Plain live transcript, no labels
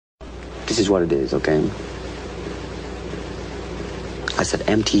This is what it is, okay? I said,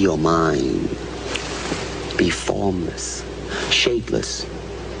 empty your mind. Be formless, shapeless,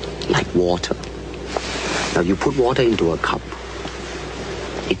 like water. Now you put water into a cup,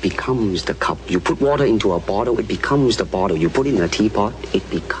 it becomes the cup. You put water into a bottle, it becomes the bottle. You put it in a teapot, it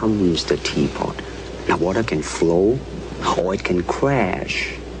becomes the teapot. Now water can flow or it can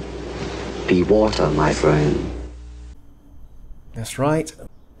crash. Be water, my friend. That's right.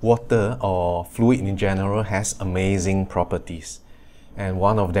 Water or fluid in general has amazing properties. And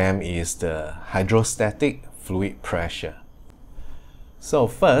one of them is the hydrostatic fluid pressure. So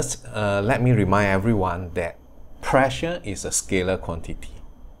first, let me remind everyone that pressure is a scalar quantity.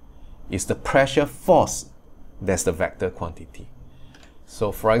 It's the pressure force that's the vector quantity.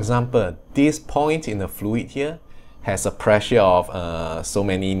 So for example, this point in the fluid here has a pressure of so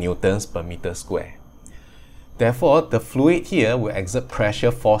many newtons per meter square. Therefore, the fluid here will exert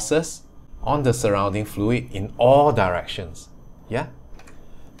pressure forces on the surrounding fluid in all directions. Yeah?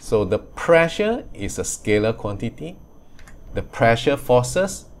 So the pressure is a scalar quantity. The pressure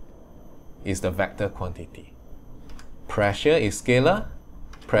forces is the vector quantity. Pressure is scalar,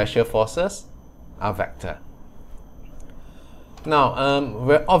 pressure forces are vector. Now,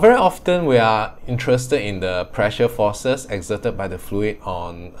 very often we are interested in the pressure forces exerted by the fluid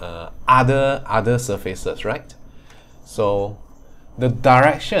on other surfaces, right? So the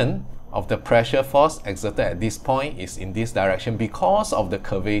direction of the pressure force exerted at this point is in this direction because of the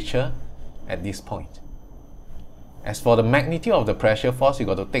curvature at this point. As for the magnitude of the pressure force, you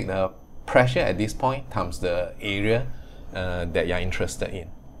got to take the pressure at this point times the area that you are interested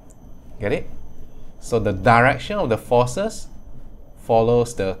in. Get it? So the direction of the forces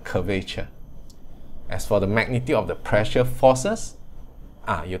follows the curvature. As for the magnitude of the pressure forces,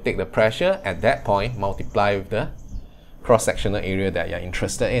 you take the pressure at that point, multiply with the cross-sectional area that you are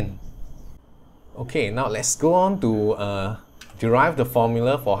interested in. Okay, now let's go on to derive the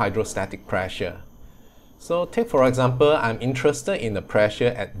formula for hydrostatic pressure. So take for example, I'm interested in the pressure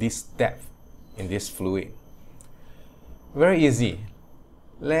at this depth in this fluid. Very easy.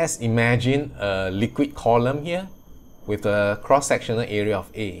 Let's imagine a liquid column here with a cross-sectional area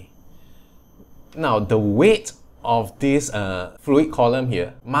of A. Now the weight of this fluid column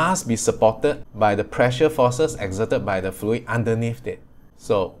here must be supported by the pressure forces exerted by the fluid underneath it.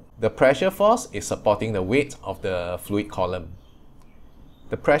 So the pressure force is supporting the weight of the fluid column.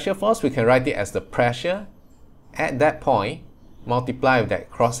 The pressure force, we can write it as the pressure at that point multiplied with that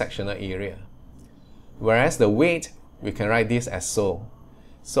cross-sectional area. Whereas the weight, we can write this as so.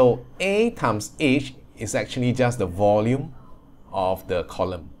 So A times H is actually just the volume of the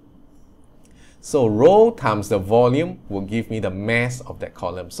column. So rho times the volume will give me the mass of that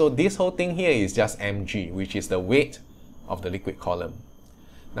column. So this whole thing here is just mg, which is the weight of the liquid column.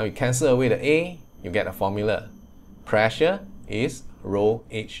 Now you cancel away the A, you get a formula. Pressure is rho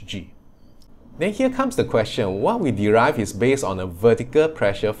hg. Then here comes the question. What we derive is based on a vertical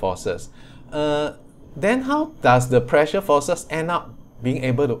pressure forces. Then how does the pressure forces end up being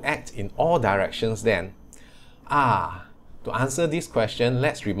able to act in all directions then? To answer this question,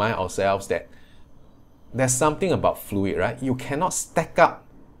 let's remind ourselves that there's something about fluid, right? You cannot stack up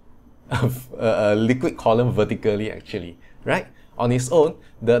a liquid column vertically actually, right? On its own,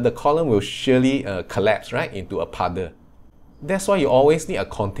 the column will surely collapse, right, into a puddle. That's why you always need a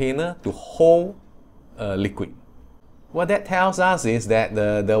container to hold a liquid. What that tells us is that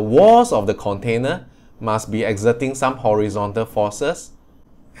the walls of the container must be exerting some horizontal forces,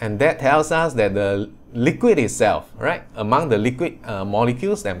 and that tells us that the liquid itself, right, among the liquid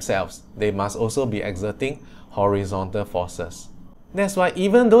molecules themselves, they must also be exerting horizontal forces. That's why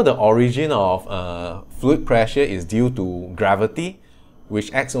even though the origin of fluid pressure is due to gravity,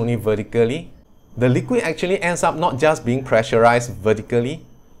 which acts only vertically, the liquid actually ends up not just being pressurized vertically,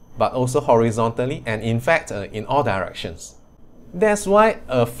 but also horizontally, and in fact in all directions. That's why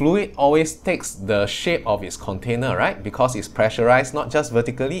a fluid always takes the shape of its container, right? Because it's pressurized not just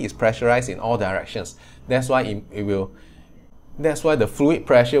vertically, it's pressurized in all directions. That's why that's why the fluid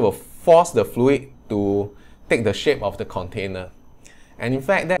pressure will force the fluid to take the shape of the container. And in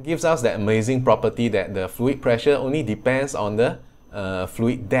fact, that gives us that amazing property that the fluid pressure only depends on the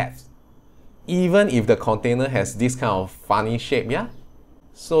fluid depth, even if the container has this kind of funny shape, yeah?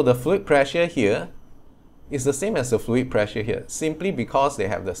 So the fluid pressure here is the same as the fluid pressure here, simply because they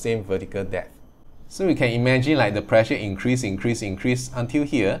have the same vertical depth. So we can imagine like the pressure increase until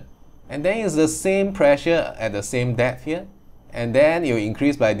here, and then it's the same pressure at the same depth here, and then it will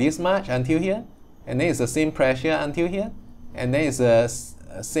increase by this much until here, and then it's the same pressure until here, and then it's the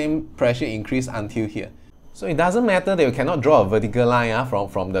same pressure increase until here. So it doesn't matter that you cannot draw a vertical line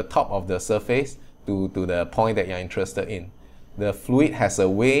from the top of the surface to the point that you're interested in. The fluid has a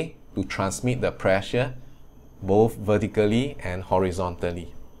way to transmit the pressure both vertically and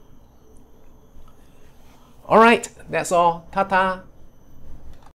horizontally. Alright, that's all. Ta-ta!